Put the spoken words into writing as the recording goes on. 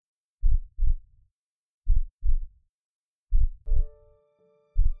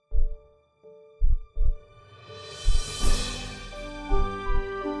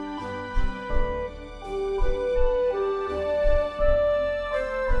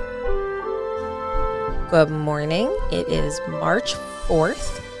Good morning. It is March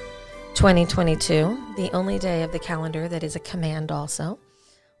 4th, 2022, the only day of the calendar that is a command also.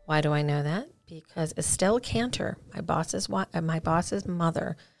 Why do I know that? Because Estelle Cantor, my boss's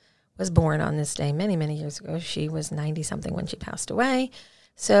mother, was born on this day many, many years ago. She was 90-something when she passed away.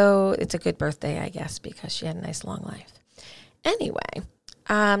 So it's a good birthday, I guess, because she had a nice long life. Anyway,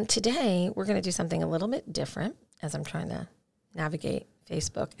 today we're going to do something a little bit different as I'm trying to navigate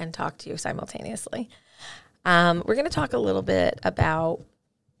Facebook and talk to you simultaneously. We're going to talk a little bit about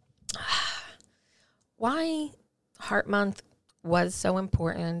why Heart Month was so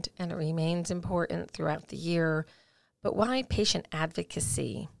important and it remains important throughout the year, but why patient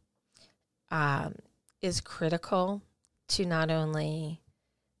advocacy is critical to not only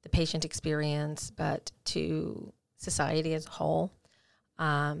the patient experience, but to society as a whole.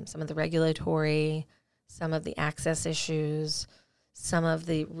 Some of the regulatory, some of the access issues, some of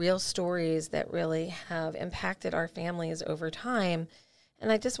the real stories that really have impacted our families over time.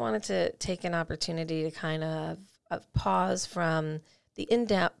 And I just wanted to take an opportunity to kind of pause from the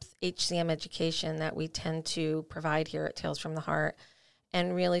in-depth HCM education that we tend to provide here at Tales from the Heart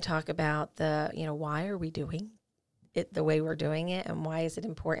and really talk about why are we doing it the way we're doing it and why is it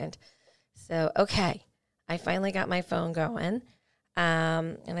important? So, okay, I finally got my phone going,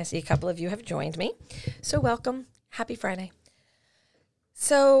 and I see a couple of you have joined me. So welcome. Happy Friday.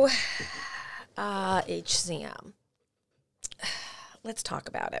 So, HCM. Let's talk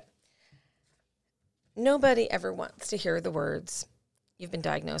about it. Nobody ever wants to hear the words, you've been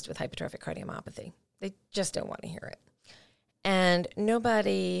diagnosed with hypertrophic cardiomyopathy. They just don't want to hear it. And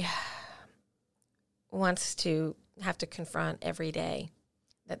nobody wants to have to confront every day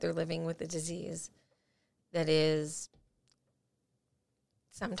that they're living with a disease that is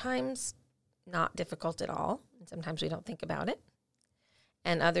sometimes not difficult at all, and sometimes we don't think about it,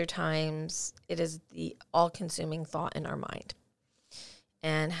 and other times it is the all-consuming thought in our mind.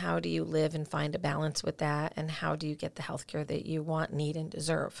 And how do you live and find a balance with that, and how do you get the health care that you want, need, and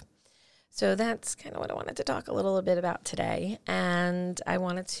deserve? So that's kind of what I wanted to talk a little bit about today, and I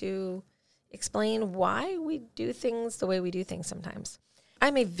wanted to explain why we do things the way we do things sometimes.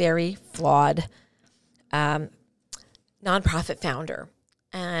 I'm a very flawed nonprofit founder,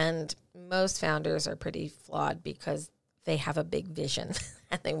 and most founders are pretty flawed because they have a big vision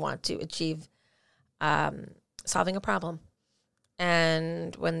and they want to achieve solving a problem.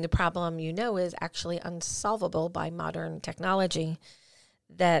 And when the problem is actually unsolvable by modern technology,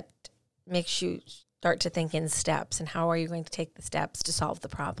 that makes you start to think in steps and how are you going to take the steps to solve the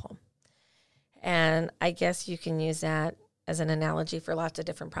problem. And I guess you can use that as an analogy for lots of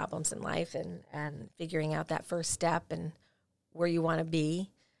different problems in life and figuring out that first step and where you want to be.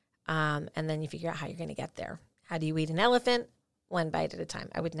 And then you figure out how you're going to get there. How do you eat an elephant? One bite at a time.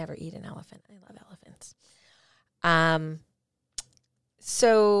 I would never eat an elephant. I love elephants.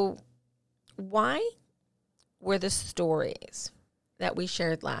 So why were the stories that we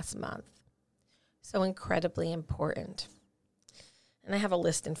shared last month so incredibly important? And I have a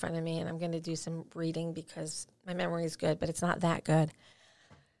list in front of me, and I'm going to do some reading because my memory is good, but it's not that good.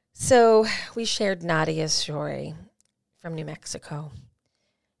 So we shared Nadia's story from New Mexico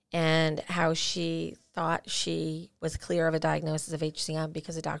and how she thought she was clear of a diagnosis of HCM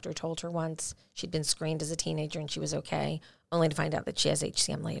because a doctor told her once she'd been screened as a teenager and she was okay, only to find out that she has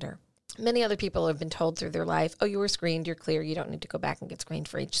HCM later. Many other people have been told through their life, oh, you were screened, you're clear, you don't need to go back and get screened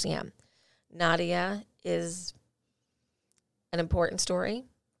for HCM. Nadia is an important story,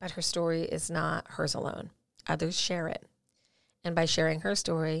 but her story is not hers alone. Others share it. And by sharing her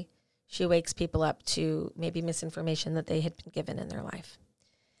story, she wakes people up to maybe misinformation that they had been given in their life.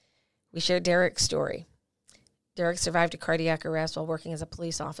 We shared Derek's story. Derek survived a cardiac arrest while working as a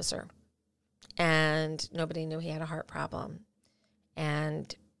police officer, and nobody knew he had a heart problem.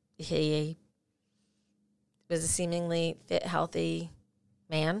 And he was a seemingly fit, healthy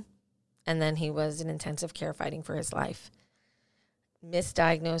man, and then he was in intensive care fighting for his life.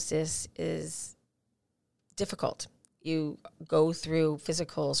 Misdiagnosis is difficult. You go through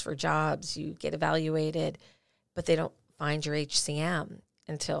physicals for jobs, you get evaluated, but they don't find your HCM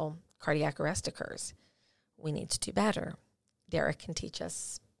until cardiac arrest occurs. We need to do better. Derek can teach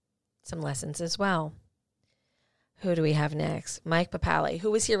us some lessons as well. Who do we have next? Mike Papali, who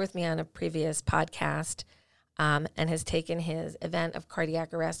was here with me on a previous podcast and has taken his event of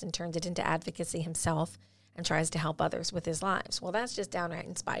cardiac arrest and turned it into advocacy himself and tries to help others with his lives. Well, that's just downright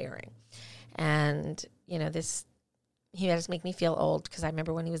inspiring. And, he had to make me feel old because I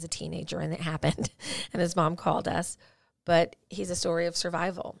remember when he was a teenager and it happened and his mom called us. But he's a story of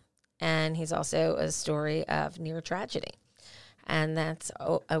survival. And he's also a story of near tragedy. And that's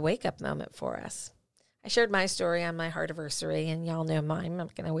a wake-up moment for us. I shared my story on my Heartiversary, and y'all know mine. I'm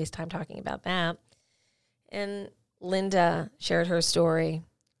not going to waste time talking about that. And Linda shared her story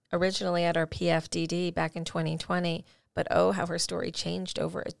originally at our PFDD back in 2020, but oh, how her story changed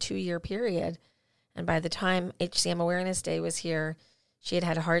over a 2-year period. And by the time HCM Awareness Day was here, she had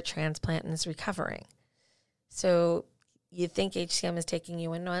had a heart transplant and is recovering. So you think HCM is taking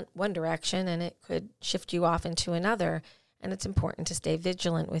you in one direction, and it could shift you off into another, and it's important to stay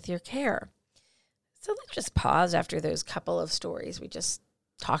vigilant with your care. So let's just pause after those couple of stories we just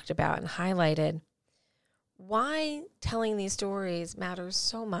talked about and highlighted. Why telling these stories matters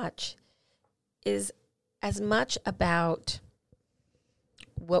so much is as much about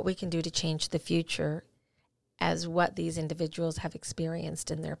what we can do to change the future as what these individuals have experienced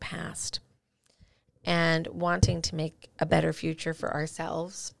in their past, and wanting to make a better future for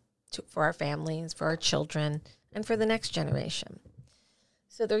ourselves, for our families, for our children, and for the next generation.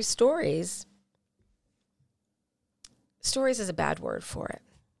 So there's stories is a bad word for it.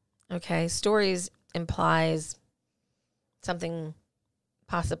 Okay? Stories implies something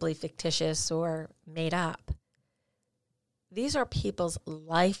possibly fictitious or made up. These are people's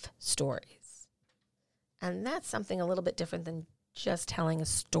life stories. And that's something a little bit different than just telling a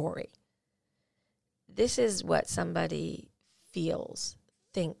story. This is what somebody feels,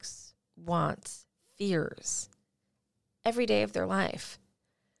 thinks, wants, fears every day of their life.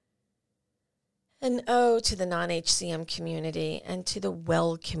 And oh, to the non-HCM community and to the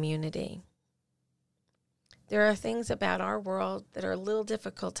well community. There are things about our world that are a little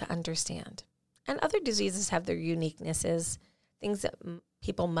difficult to understand. And other diseases have their uniquenesses, things that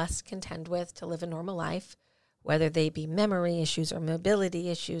people must contend with to live a normal life, whether they be memory issues or mobility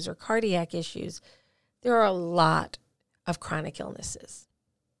issues or cardiac issues. There are a lot of chronic illnesses.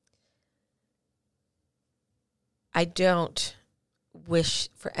 I don't wish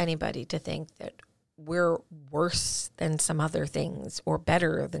for anybody to think that we're worse than some other things or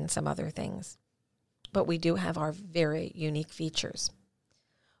better than some other things. But we do have our very unique features.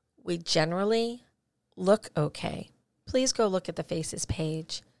 We generally look okay. Please go look at the Faces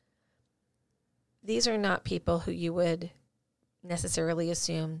page. These are not people who you would necessarily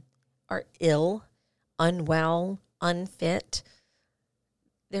assume are ill, unwell, unfit.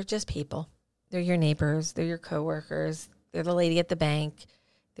 They're just people. They're your neighbors. They're your coworkers. They're the lady at the bank.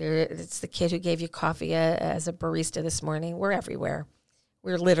 It's the kid who gave you coffee as a barista this morning. We're everywhere.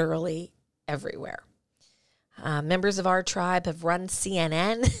 We're literally everywhere. Members of our tribe have run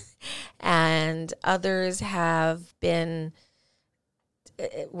CNN, and others have been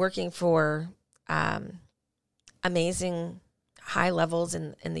working for amazing high levels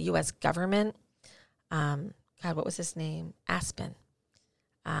in the U.S. government. God, what was his name? Aspen.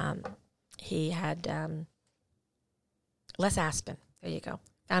 He had Les Aspen. There you go.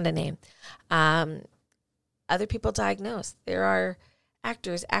 Found a name. Other people diagnosed. There are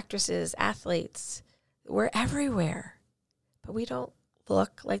actors, actresses, athletes. We're everywhere. But we don't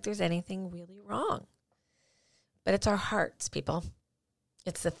look like there's anything really wrong. But it's our hearts, people.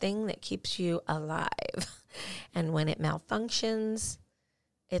 It's the thing that keeps you alive. And when it malfunctions,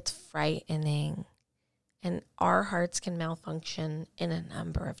 it's frightening. And our hearts can malfunction in a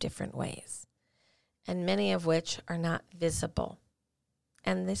number of different ways, and many of which are not visible.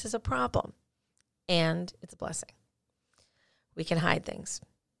 And this is a problem, and it's a blessing. We can hide things,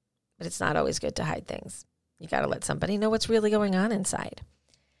 but it's not always good to hide things. You got to let somebody know what's really going on inside.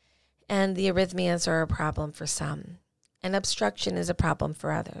 And the arrhythmias are a problem for some, and obstruction is a problem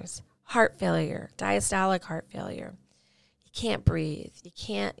for others. Heart failure, diastolic heart failure. You can't breathe. You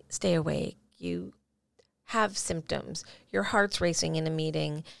can't stay awake. You have symptoms. Your heart's racing in a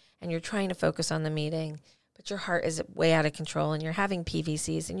meeting, and you're trying to focus on the meeting, but your heart is way out of control, and you're having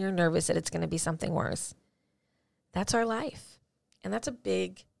PVCs, and you're nervous that it's going to be something worse. That's our life, and that's a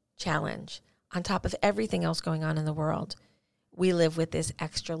big challenge. On top of everything else going on in the world, we live with this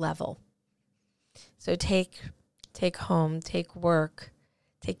extra level. So take home, take work,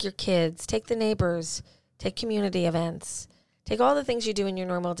 take your kids, take the neighbors, take community events, take all the things you do in your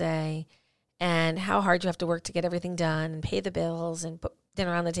normal day, and how hard you have to work to get everything done and pay the bills and put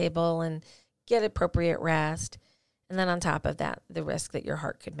dinner on the table and get appropriate rest. And then on top of that, the risk that your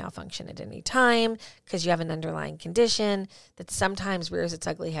heart could malfunction at any time because you have an underlying condition that sometimes rears its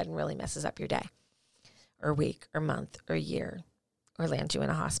ugly head and really messes up your day or week or month or year or lands you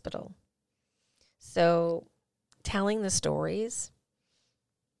in a hospital. So telling the stories,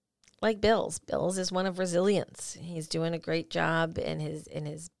 like Bill's is one of resilience. He's doing a great job in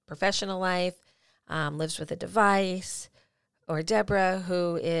his professional life, lives with a device. Or Deborah,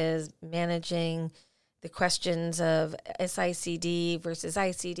 who is managing the questions of SICD versus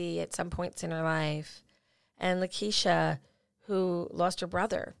ICD at some points in her life. and Lakeisha, who lost her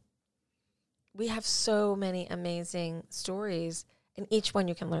brother. We have so many amazing stories, and each one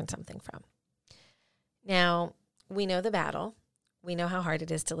you can learn something from. Now, we know the battle. We know how hard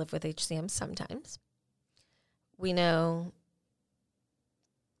it is to live with HCM sometimes. We know,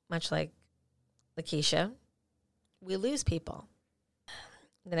 much like Lakeisha, we lose people.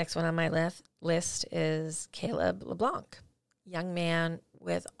 The next one on my list is Caleb LeBlanc, young man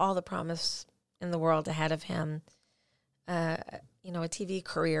with all the promise in the world ahead of him, a TV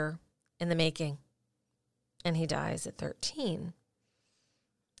career in the making, and he dies at 13.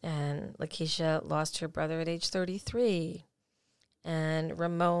 And Lakeisha lost her brother at age 33, and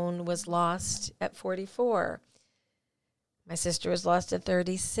Ramon was lost at 44. My sister was lost at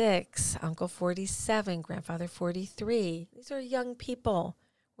 36, uncle 47, grandfather 43. These are young people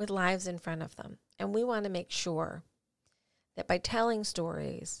with lives in front of them. And we want to make sure that by telling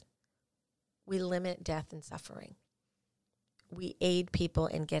stories, we limit death and suffering. We aid people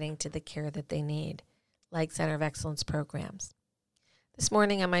in getting to the care that they need, like Center of Excellence programs. This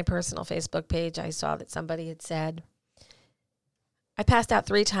morning on my personal Facebook page, I saw that somebody had said, I passed out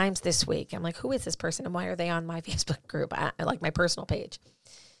 3 times this week. I'm like, who is this person and why are they on my Facebook group? I like my personal page.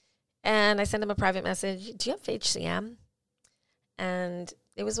 And I sent them a private message. Do you have HCM? And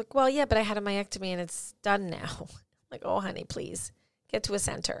it was like, well, yeah, but I had a myectomy and it's done now. Like, oh, honey, please get to a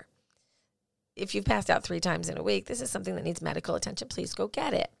center. If you've passed out 3 times in a week, this is something that needs medical attention. Please go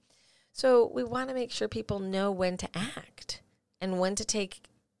get it. So we want to make sure people know when to act and when to take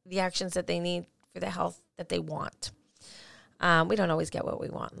the actions that they need for the health that they want. We don't always get what we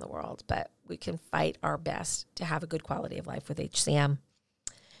want in the world, but we can fight our best to have a good quality of life with HCM.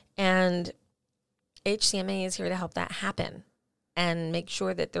 And HCMA is here to help that happen and make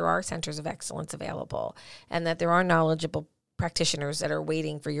sure that there are centers of excellence available and that there are knowledgeable practitioners that are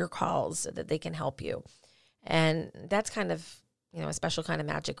waiting for your calls so that they can help you. And that's kind of, a special kind of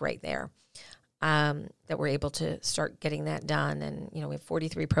magic right there, that we're able to start getting that done. And, we have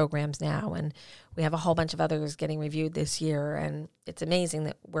 43 programs now, and we have a whole bunch of others getting reviewed this year. And it's amazing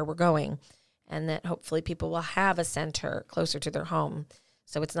that where we're going and that hopefully people will have a center closer to their home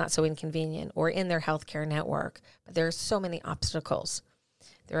so it's not so inconvenient or in their healthcare network. But there are so many obstacles.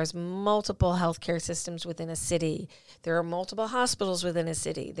 There is multiple healthcare systems within a city. There are multiple hospitals within a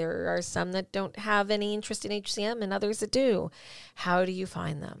city. There are some that don't have any interest in HCM and others that do. How do you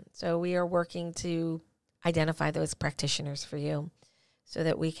find them? So we are working to identify those practitioners for you so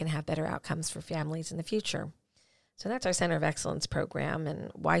that we can have better outcomes for families in the future. So that's our Center of Excellence program,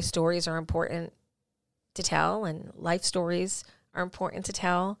 and why stories are important to tell and life stories are important to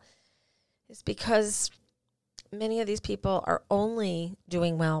tell is because many of these people are only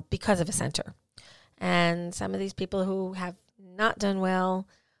doing well because of a center. And some of these people who have not done well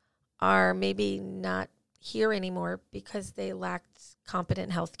are maybe not here anymore because they lacked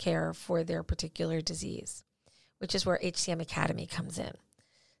competent health care for their particular disease, which is where HCM Academy comes in.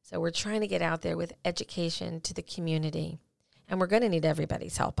 So we're trying to get out there with education to the community, and we're going to need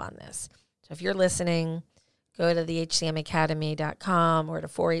everybody's help on this. So if you're listening, go to the hcmacademy.com or to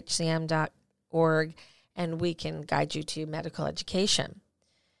 4hcm.org, and we can guide you to medical education.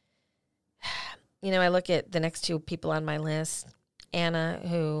 I look at the next 2 people on my list. Anna,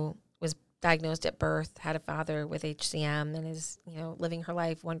 who was diagnosed at birth, had a father with HCM, and is, living her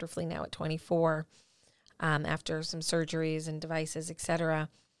life wonderfully now at 24 after some surgeries and devices, etc.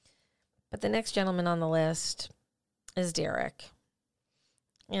 But the next gentleman on the list is Derek.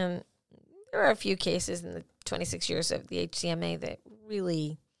 And there are a few cases in the 26 years of the HCMA that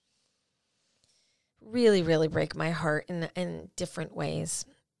really break my heart in different ways.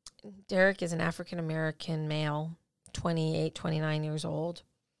 Derek is an African-American male, 28, 29 years old,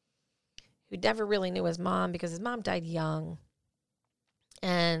 who never really knew his mom because his mom died young.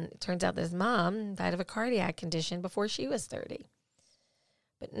 And it turns out that his mom died of a cardiac condition before she was 30.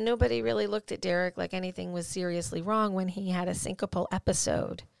 But nobody really looked at Derek like anything was seriously wrong when he had a syncopal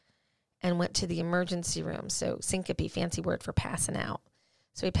episode and went to the emergency room. So syncope, fancy word for passing out.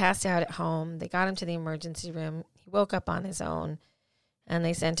 So he passed out at home. They got him to the emergency room. He woke up on his own, and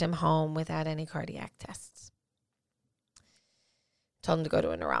they sent him home without any cardiac tests. Told him to go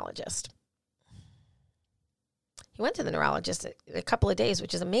to a neurologist. He went to the neurologist a couple of days,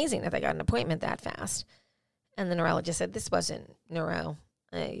 which is amazing that they got an appointment that fast. And the neurologist said, this wasn't neuro.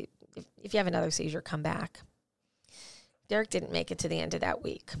 If you have another seizure, come back. Derek didn't make it to the end of that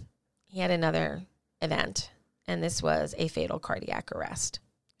week. He had another event, and this was a fatal cardiac arrest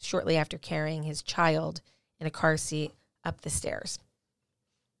shortly after carrying his child in a car seat up the stairs.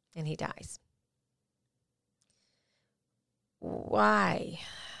 And he dies. Why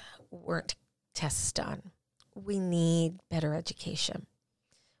weren't tests done? we need better education.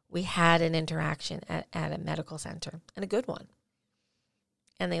 We had an interaction at a medical center, and a good one.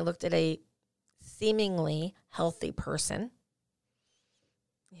 And they looked at a seemingly healthy person.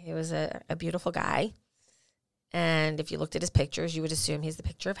 He was a beautiful guy. And if you looked at his pictures, you would assume he's the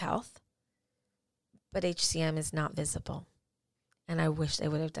picture of health. But HCM is not visible. And I wish they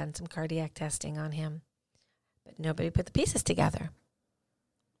would have done some cardiac testing on him. But nobody put the pieces together.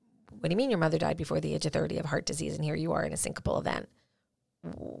 What do you mean your mother died before the age of 30 of heart disease, and here you are in a syncopal event?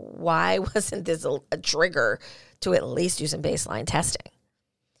 Why wasn't this a trigger to at least do some baseline testing?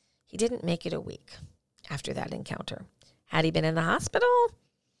 He didn't make it a week after that encounter. Had he been in the hospital,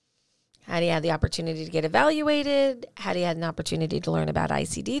 had he had the opportunity to get evaluated, had he had an opportunity to learn about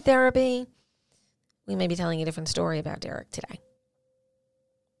ICD therapy, we may be telling a different story about Derek today.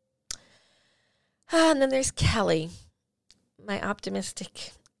 And then there's Kelly, my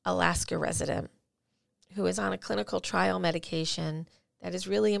optimistic Alaska resident, who is on a clinical trial medication that is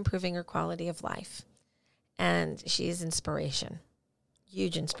really improving her quality of life. And she's inspiration,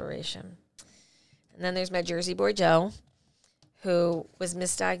 huge inspiration. And then there's my Jersey boy, Joe, who was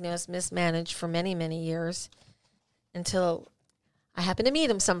misdiagnosed, mismanaged for many, many years until I happened to meet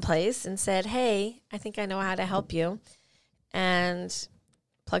him someplace and said, hey, I think I know how to help you. And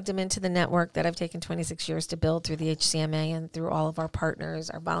plugged him into the network that I've taken 26 years to build through the HCMA and through all of our partners,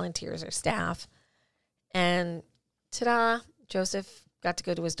 our volunteers, our staff. And ta-da, Joseph got to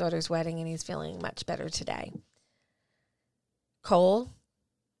go to his daughter's wedding, and he's feeling much better today. Cole,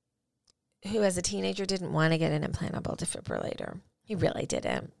 who as a teenager didn't want to get an implantable defibrillator. He really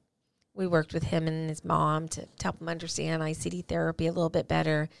didn't. We worked with him and his mom to help him understand ICD therapy a little bit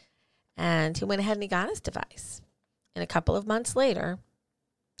better. And he went ahead and he got his device. And a couple of months later,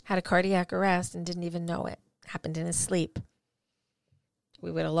 had a cardiac arrest and didn't even know it. Happened in his sleep.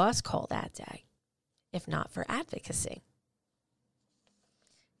 We would have lost Cole that day, if not for advocacy.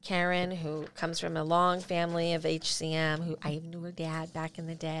 Karen, who comes from a long family of HCM, who I knew her dad back in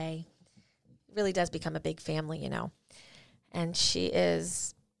the day. It really does become a big family, you know. And she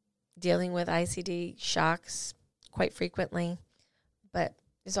is dealing with ICD shocks quite frequently, but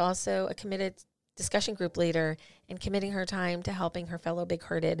is also a committed discussion group leader and committing her time to helping her fellow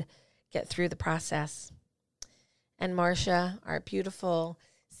big-hearted get through the process. And Marcia, our beautiful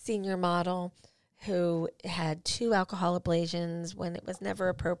senior model, who had 2 alcohol ablations when it was never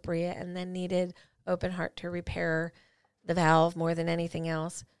appropriate and then needed open heart to repair the valve more than anything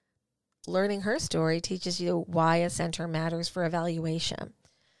else. Learning her story teaches you why a center matters for evaluation.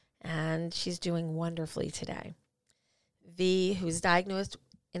 And she's doing wonderfully today. V, who's diagnosed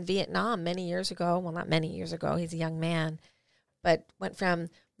in Vietnam many years ago, well, not many years ago, he's a young man, but went from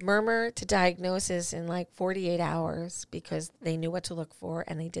murmur to diagnosis in like 48 hours because they knew what to look for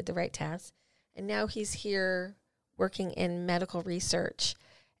and they did the right tests. And now he's here working in medical research,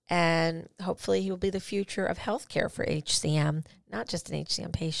 and hopefully he will be the future of healthcare for HCM, not just an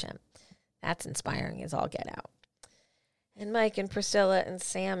HCM patient. That's inspiring as all get out. And Mike and Priscilla and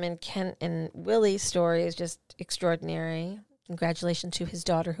Sam and Kent and Willie's story is just extraordinary. Congratulations to his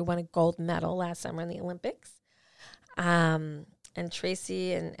daughter who won a gold medal last summer in the Olympics. And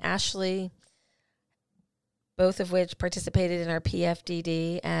Tracy and Ashley, both of which participated in our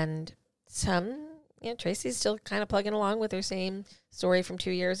PFDD, and Tracy's still kind of plugging along with her same story from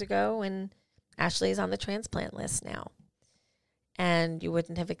 2 years ago, and Ashley's on the transplant list now. And you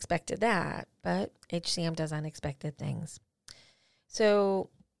wouldn't have expected that, but HCM does unexpected things. So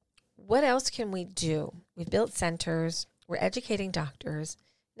what else can we do? We've built centers. We're educating doctors.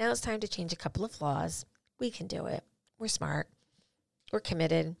 Now it's time to change a couple of laws. We can do it. We're smart. We're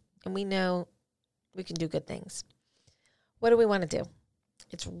committed. And we know we can do good things. What do we want to do?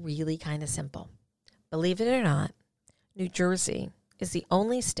 It's really kind of simple. Believe it or not, New Jersey is the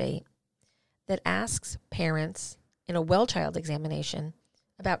only state that asks parents in a well child examination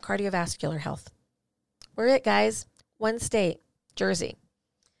about cardiovascular health. We're it, guys. One state, Jersey.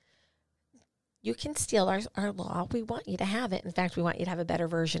 You can steal our law. We want you to have it. In fact, we want you to have a better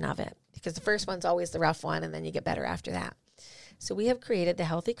version of it because the first one's always the rough one, and then you get better after that. So we have created the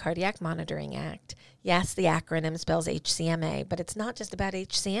Healthy Cardiac Monitoring Act. Yes, the acronym spells HCMA, but it's not just about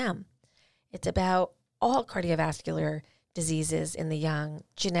HCM. It's about all cardiovascular diseases in the young,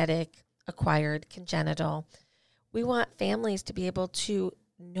 genetic, acquired, congenital. We want families to be able to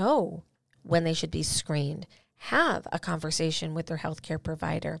know when they should be screened, have a conversation with their healthcare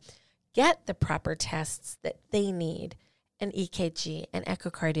provider, get the proper tests that they need, an EKG, an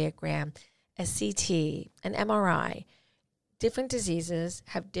echocardiogram, a CT, an MRI. Different diseases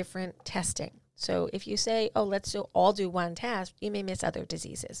have different testing. So if you say, let's all do one test, you may miss other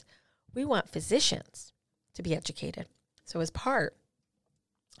diseases. We want physicians to be educated. So as part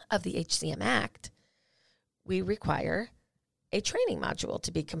of the HCM Act, we require a training module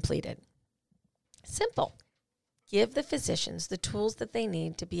to be completed. Simple. Give the physicians the tools that they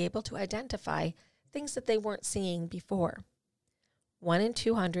need to be able to identify things that they weren't seeing before. 1 in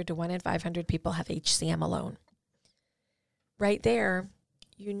 200 to 1 in 500 people have HCM alone. Right there,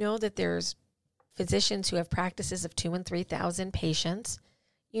 you know that there's physicians who have practices of 2,000 and 3,000 patients.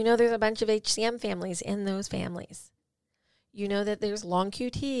 You know there's a bunch of HCM families in those families. You know that there's long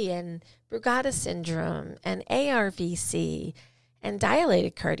QT and Brugada syndrome and ARVC and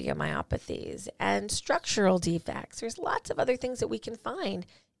dilated cardiomyopathies and structural defects. There's lots of other things that we can find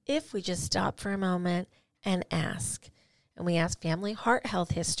if we just stop for a moment and ask. And we ask family heart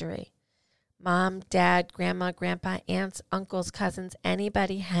health history. Mom, dad, grandma, grandpa, aunts, uncles, cousins,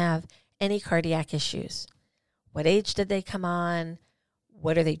 anybody have any cardiac issues? What age did they come on?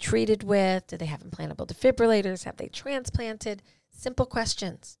 What are they treated with? Do they have implantable defibrillators? Have they transplanted? Simple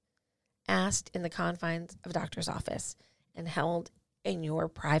questions asked in the confines of a doctor's office and held in your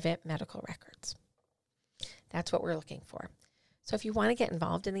private medical records. That's what we're looking for. So if you want to get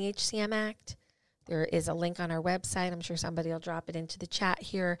involved in the HCM Act, there is a link on our website. I'm sure somebody will drop it into the chat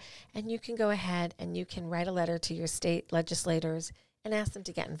here. And you can go ahead and you can write a letter to your state legislators and ask them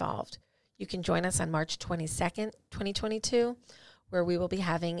to get involved. You can join us on March 22nd, 2022, where we will be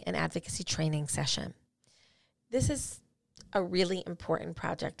having an advocacy training session. This is a really important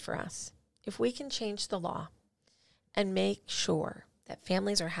project for us. If we can change the law and make sure that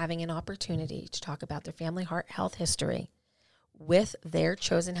families are having an opportunity to talk about their family heart health history with their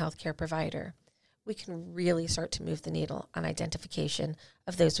chosen healthcare provider, we can really start to move the needle on identification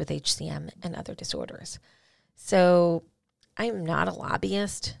of those with HCM and other disorders. So I'm not a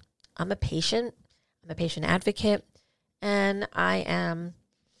lobbyist. I'm a patient. I'm a patient advocate. And I am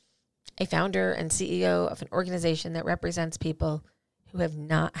a founder and CEO of an organization that represents people who have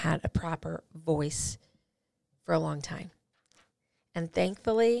not had a proper voice for a long time. And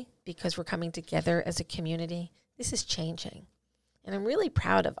thankfully, because we're coming together as a community, this is changing. And I'm really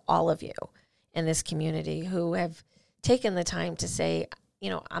proud of all of you in this community who have taken the time to say, you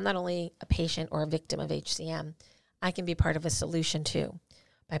know, I'm not only a patient or a victim of HCM, I can be part of a solution too,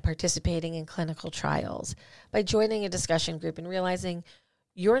 by participating in clinical trials, by joining a discussion group and realizing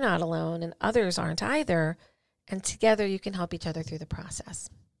you're not alone and others aren't either, and together you can help each other through the process.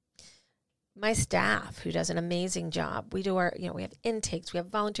 My staff, who does an amazing job, we have intakes, we have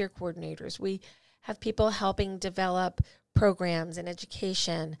volunteer coordinators, we have people helping develop programs and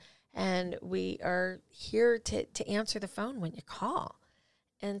education, and we are here to answer the phone when you call.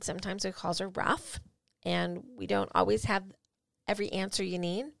 And sometimes the calls are rough, and we don't always have every answer you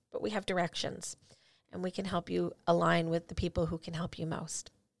need, but we have directions, and we can help you align with the people who can help you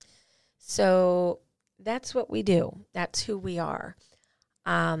most. So that's what we do. That's who we are.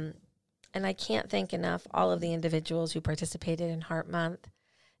 And I can't thank enough all of the individuals who participated in Heart Month,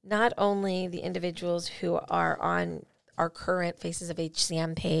 not only the individuals who are on our current Faces of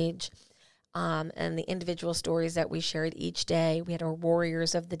HCM page, and the individual stories that we shared each day. We had our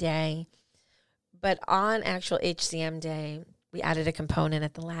Warriors of the Day. But on actual HCM Day, we added a component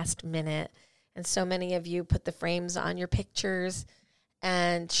at the last minute. And so many of you put the frames on your pictures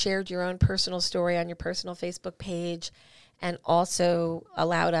and shared your own personal story on your personal Facebook page, and also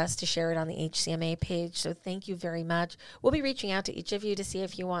allowed us to share it on the HCMA page. So thank you very much. We'll be reaching out to each of you to see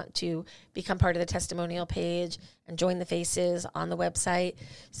if you want to become part of the testimonial page and join the Faces on the website.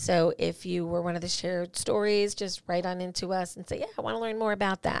 So if you were one of the shared stories, just write on into us and say, yeah, I want to learn more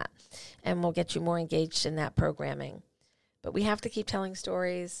about that. And we'll get you more engaged in that programming. But we have to keep telling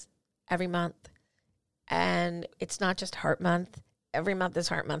stories every month. And it's not just Heart Month. Every month is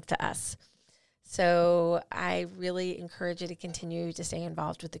Heart Month to us. So I really encourage you to continue to stay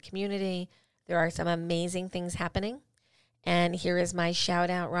involved with the community. There are some amazing things happening. And here is my shout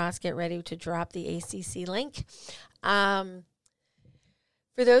out, Ross. Get ready to drop the ACC link. For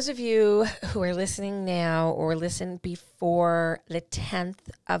those of you who are listening now or listen before the 10th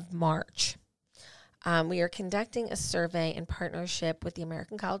of March, we are conducting a survey in partnership with the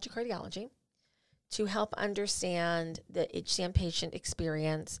American College of Cardiology to help understand the HCM patient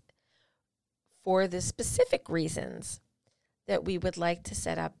experience for the specific reasons that we would like to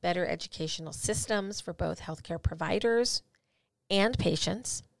set up better educational systems for both healthcare providers and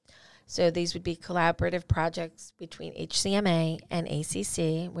patients. So these would be collaborative projects between HCMA and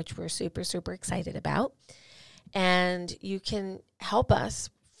ACC, which we're super, super excited about. And you can help us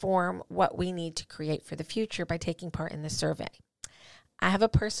form what we need to create for the future by taking part in the survey. I have a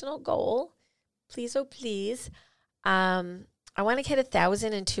personal goal. Please, oh please, I want to hit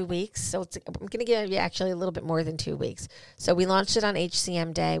 1,000 in 2 weeks. So I'm going to give you actually a little bit more than 2 weeks. So we launched it on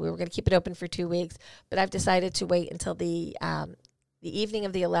HCM Day. We were going to keep it open for 2 weeks, but I've decided to wait until the evening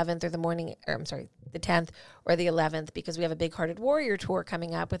of the 11th or the 10th or the 11th, because we have a Big Hearted Warrior tour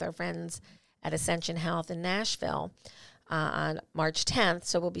coming up with our friends at Ascension Health in Nashville on March 10th.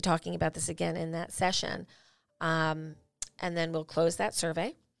 So we'll be talking about this again in that session. And then we'll close that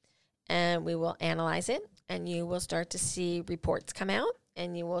survey and we will analyze it, and you will start to see reports come out,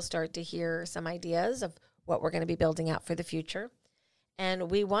 and you will start to hear some ideas of what we're going to be building out for the future.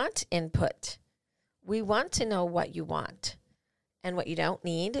 And we want input. We want to know what you want and what you don't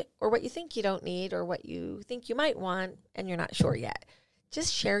need, or what you think you don't need, or what you think you might want and you're not sure yet.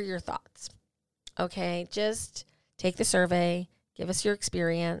 Just share your thoughts. Okay, just take the survey, give us your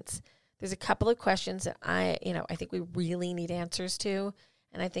experience. There's a couple of questions that I think we really need answers to,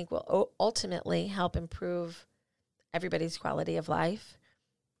 and I think will ultimately help improve everybody's quality of life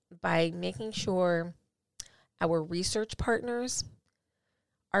by making sure our research partners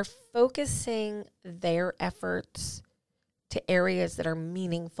are focusing their efforts to areas that are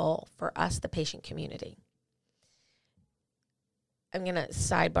meaningful for us, the patient community. I'm going to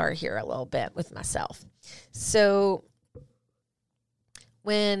sidebar here a little bit with myself. So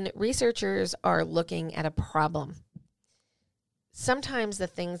when researchers are looking at a problem, sometimes the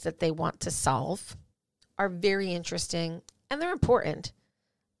things that they want to solve are very interesting and they're important,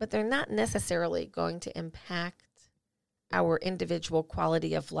 but they're not necessarily going to impact our individual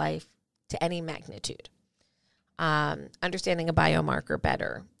quality of life to any magnitude. Understanding a biomarker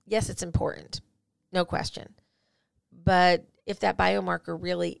better. Yes, it's important, no question. But if that biomarker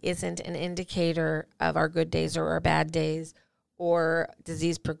really isn't an indicator of our good days or our bad days or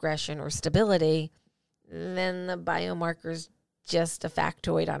disease progression or stability, then the biomarker's just a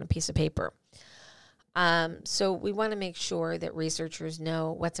factoid on a piece of paper. So we want to make sure that researchers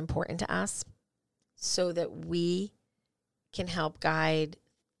know what's important to us so that we can help guide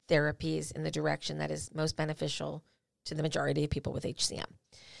therapies in the direction that is most beneficial to the majority of people with HCM.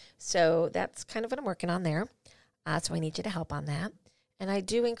 So that's kind of what I'm working on there. So I need you to help on that. And I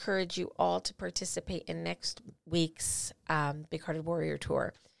do encourage you all to participate in next week's Big Hearted Warrior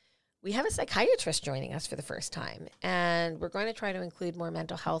Tour. We have a psychiatrist joining us for the first time, and we're going to try to include more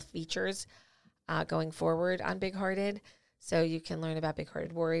mental health features going forward on Big Hearted. So you can learn about Big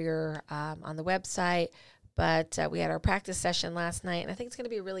Hearted Warrior on the website. But we had our practice session last night, and I think it's going to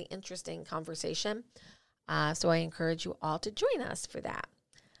be a really interesting conversation. So I encourage you all to join us for that.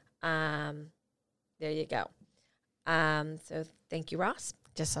 There you go. So thank you, Ross.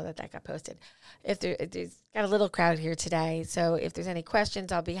 Just saw that got posted. There's got a little crowd here today, so if there's any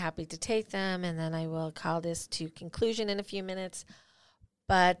questions, I'll be happy to take them, and then I will call this to conclusion in a few minutes.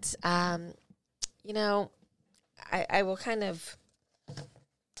 But, I will I'm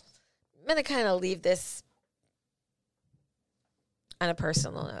going to kind of leave this on a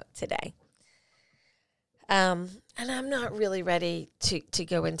personal note today. And I'm not really ready to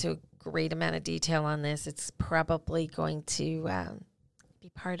go into a great amount of detail on this. It's probably going to be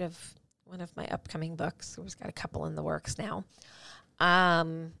part of one of my upcoming books. We've got a couple in the works now.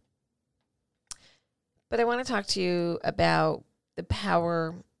 But I want to talk to you about the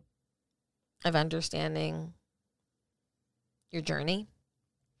power of understanding your journey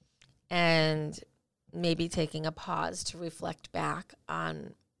and maybe taking a pause to reflect back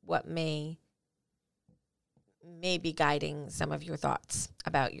on what may be guiding some of your thoughts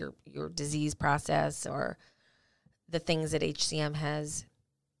about your disease process or the things that HCM has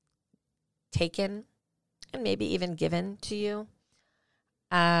taken and maybe even given to you.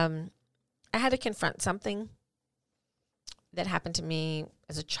 I had to confront something that happened to me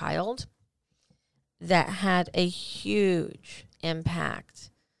as a child that had a huge impact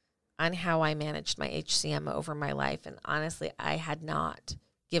on how I managed my HCM over my life. And honestly, I had not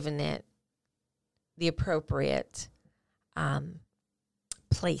given it the appropriate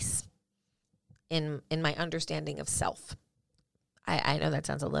place in my understanding of self. I know that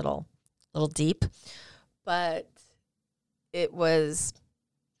sounds a little deep, but it was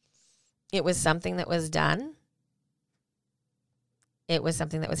something that was done. It was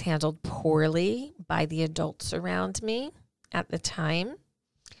something that was handled poorly by the adults around me at the time.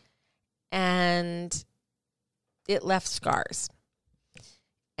 And it left scars.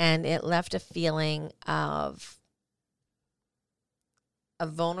 And it left a feeling of a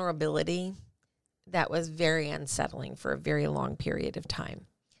vulnerability that was very unsettling for a very long period of time.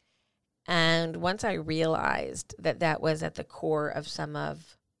 And once I realized that was at the core of some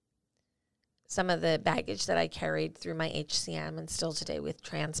of the baggage that I carried through my HCM and still today with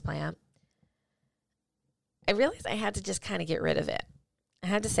transplant, I realized I had to just kind of get rid of it. I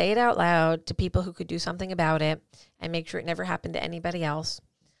had to say it out loud to people who could do something about it and make sure it never happened to anybody else.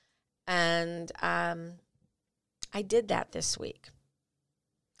 And I did that this week.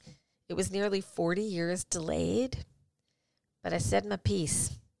 It was nearly 40 years delayed, but I said my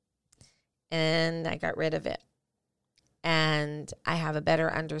piece and I got rid of it. And I have a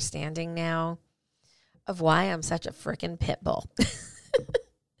better understanding now of why I'm such a frickin' pit bull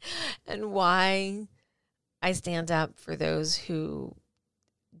and why I stand up for those who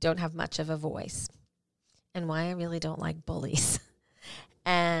don't have much of a voice and why I really don't like bullies.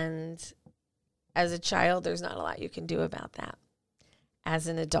 And as a child, there's not a lot you can do about that. As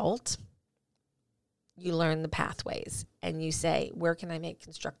an adult, you learn the pathways and you say, where can I make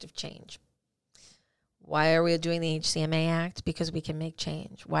constructive change? Why are we doing the HCMA Act? Because we can make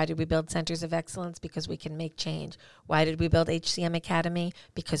change. Why did we build centers of excellence? Because we can make change. Why did we build HCM Academy?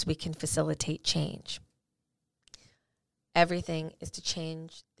 Because we can facilitate change. Everything is to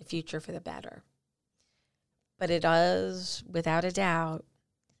change the future for the better. But it is, without a doubt,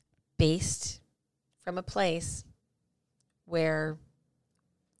 based from a place where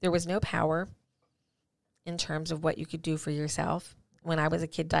there was no power in terms of what you could do for yourself. When I was a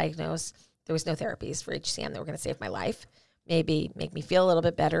kid diagnosed, there was no therapies for HCM that were going to save my life, maybe make me feel a little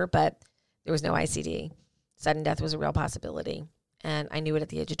bit better, but there was no ICD. Sudden death was a real possibility, and I knew it at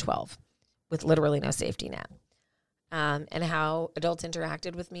the age of 12 with literally no safety net. And how adults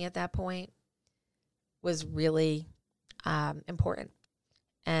interacted with me at that point was really important.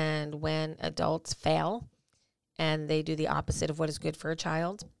 And when adults fail and they do the opposite of what is good for a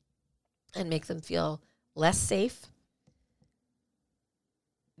child and make them feel less safe,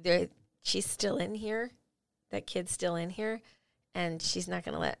 she's still in here, that kid's still in here, and she's not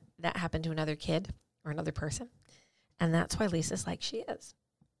going to let that happen to another kid or another person. And that's why Lisa's like she is,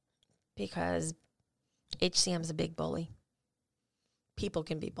 because HCM's a big bully. People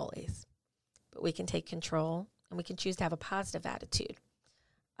can be bullies, but we can take control and we can choose to have a positive attitude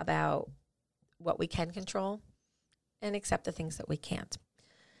about what we can control and accept the things that we can't.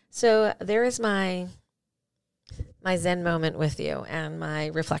 So there is my Zen moment with you and my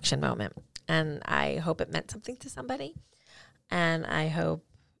reflection moment. And I hope it meant something to somebody. And I hope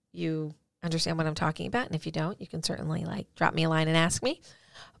you understand what I'm talking about. And if you don't, you can certainly drop me a line and ask me.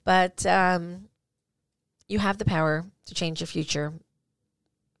 But you have the power to change your future.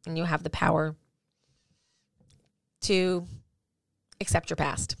 And you have the power to accept your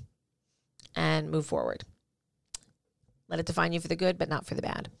past and move forward. Let it define you for the good, but not for the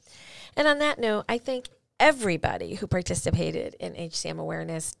bad. And on that note, I thank everybody who participated in HCM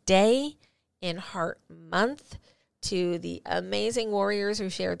Awareness Day, in Heart Month, to the amazing warriors who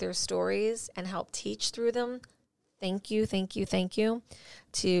shared their stories and helped teach through them. Thank you, thank you, thank you.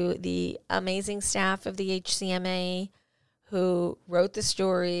 To the amazing staff of the HCMA who wrote the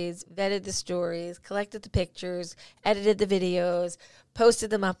stories, vetted the stories, collected the pictures, edited the videos, posted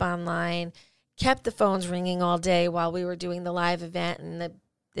them up online, kept the phones ringing all day while we were doing the live event, and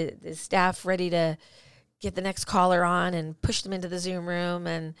the staff ready to get the next caller on and push them into the Zoom room,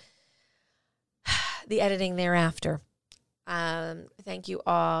 and the editing thereafter. Thank you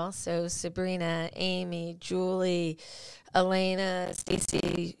all. So Sabrina, Amy, Julie, Elena,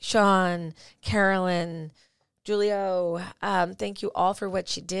 Stacy, Sean, Carolyn, Julio, thank you all for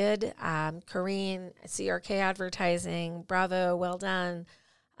what you did. Corrine, CRK Advertising, bravo, well done.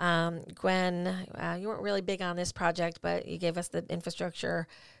 Gwen, you weren't really big on this project, but you gave us the infrastructure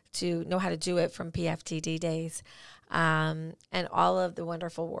to know how to do it from PFTD days. And all of the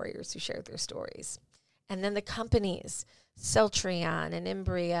wonderful warriors who shared their stories. And then the companies, Celltrion and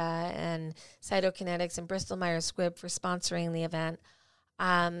Imbria and Cytokinetics and Bristol Myers Squibb for sponsoring the event.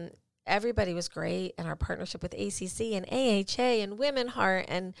 Everybody was great, and our partnership with ACC and AHA and Women Heart,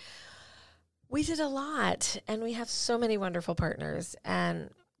 and we did a lot, and we have so many wonderful partners, and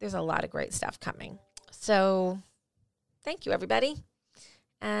there's a lot of great stuff coming. So thank you, everybody.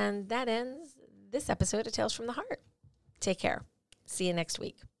 And that ends this episode of Tales from the Heart. Take care. See you next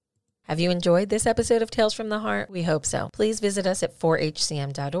week. Have you enjoyed this episode of Tales from the Heart? We hope so. Please visit us at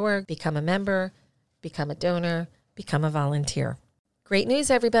 4hcm.org. Become a member, become a donor, become a volunteer. Great news,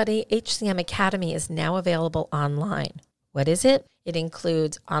 everybody. HCM Academy is now available online. What is it? It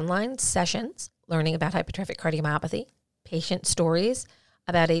includes online sessions, learning about hypertrophic cardiomyopathy, patient stories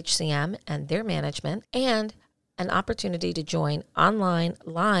about HCM and their management, and an opportunity to join online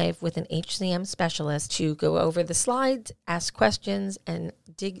live with an HCM specialist to go over the slides, ask questions, and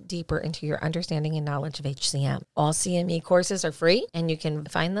dig deeper into your understanding and knowledge of HCM. All CME courses are free, and you can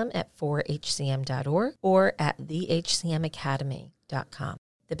find them at 4hcm.org or at thehcmacademy.com.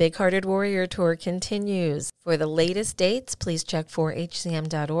 The Big Hearted Warrior Tour continues. For the latest dates, please check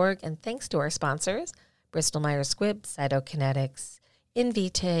 4hcm.org. And thanks to our sponsors, Bristol-Myers Squibb, Cytokinetics,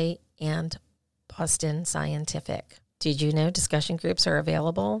 Invitae, and Boston Scientific. Did you know discussion groups are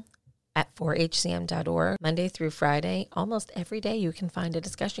available at 4hcm.org Monday through Friday? Almost every day you can find a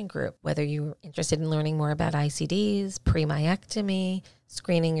discussion group. Whether you're interested in learning more about ICDs, pre-myectomy,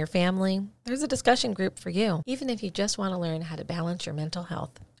 screening your family, there's a discussion group for you. Even if you just want to learn how to balance your mental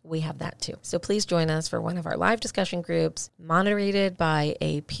health, we have that too. So please join us for one of our live discussion groups, moderated by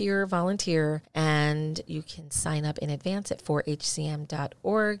a peer volunteer, and you can sign up in advance at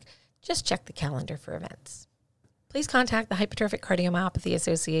 4hcm.org. Just check the calendar for events. Please contact the Hypertrophic Cardiomyopathy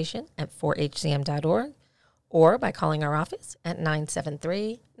Association at 4hcm.org or by calling our office at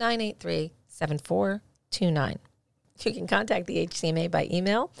 973-983-7429. You can contact the HCMA by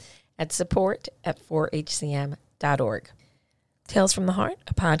email at support@4hcm.org. Tales from the Heart,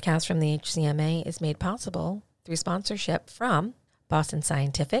 a podcast from the HCMA, is made possible through sponsorship from Boston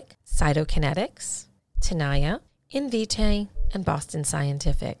Scientific, Cytokinetics, Tenaya, Invitae, and Boston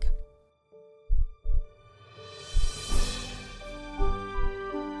Scientific.